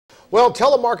Well,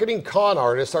 telemarketing con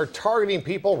artists are targeting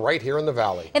people right here in the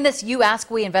Valley. In this You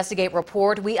Ask, We Investigate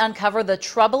report, we uncover the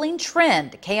troubling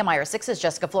trend. KMIR-6's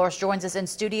Jessica Flores joins us in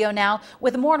studio now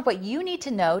with more on what you need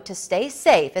to know to stay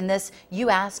safe in this You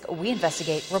Ask, We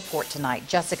Investigate report tonight.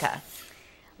 Jessica.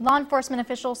 Law enforcement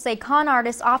officials say con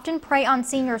artists often prey on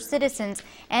senior citizens,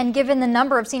 and given the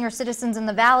number of senior citizens in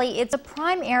the Valley, it's a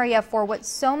prime area for what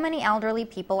so many elderly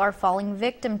people are falling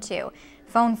victim to: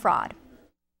 phone fraud.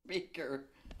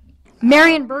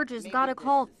 Marion Burgess got a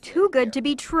call too good to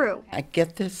be true. I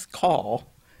get this call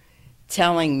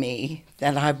telling me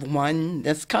that I've won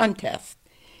this contest.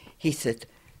 He said,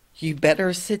 "You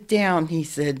better sit down," he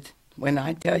said, "when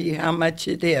I tell you how much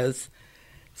it is."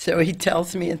 So he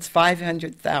tells me it's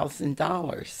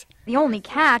 $500,000. The only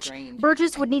catch,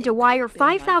 Burgess would need to wire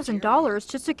 $5,000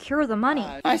 to secure the money.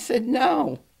 I said,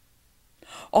 "No."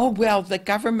 "Oh, well, the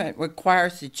government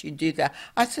requires that you do that."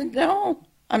 I said, "No,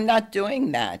 I'm not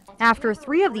doing that." After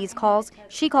 3 of these calls,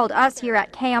 she called us here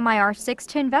at KMIR-6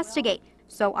 to investigate.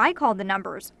 So I called the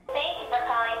numbers. Thank you for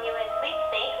calling U.S.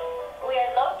 Sweepstakes. We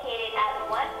are located at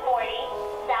 140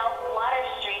 South Water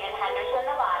Street in Henderson,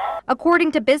 Nevada.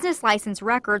 According to business license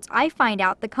records, I find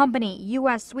out the company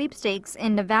U.S. Sweepstakes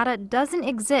in Nevada doesn't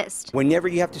exist. Whenever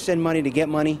you have to send money to get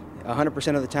money,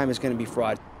 100% of the time it's going to be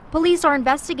fraud. Police are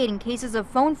investigating cases of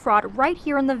phone fraud right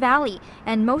here in the Valley,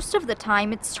 and most of the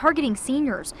time it's targeting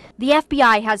seniors. The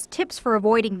FBI has tips for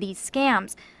avoiding these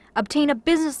scams. Obtain a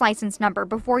business license number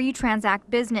before you transact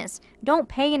business. Don't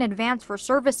pay in advance for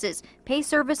services. Pay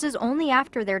services only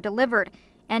after they're delivered.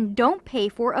 And don't pay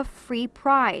for a free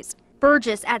prize.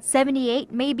 Burgess, at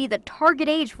 78, may be the target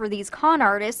age for these con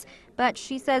artists, but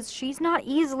she says she's not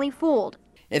easily fooled.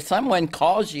 If someone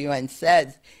calls you and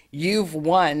says you've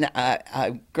won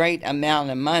a great amount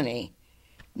of money,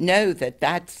 know that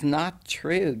that's not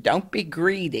true. Don't be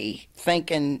greedy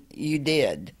thinking you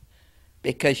did,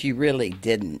 because you really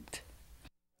didn't.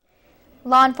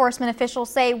 Law enforcement officials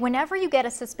say whenever you get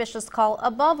a suspicious call,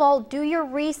 above all, do your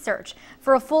research.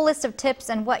 For a full list of tips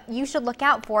and what you should look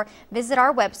out for, visit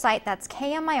our website. That's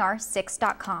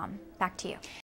KMIR6.com. Back to you.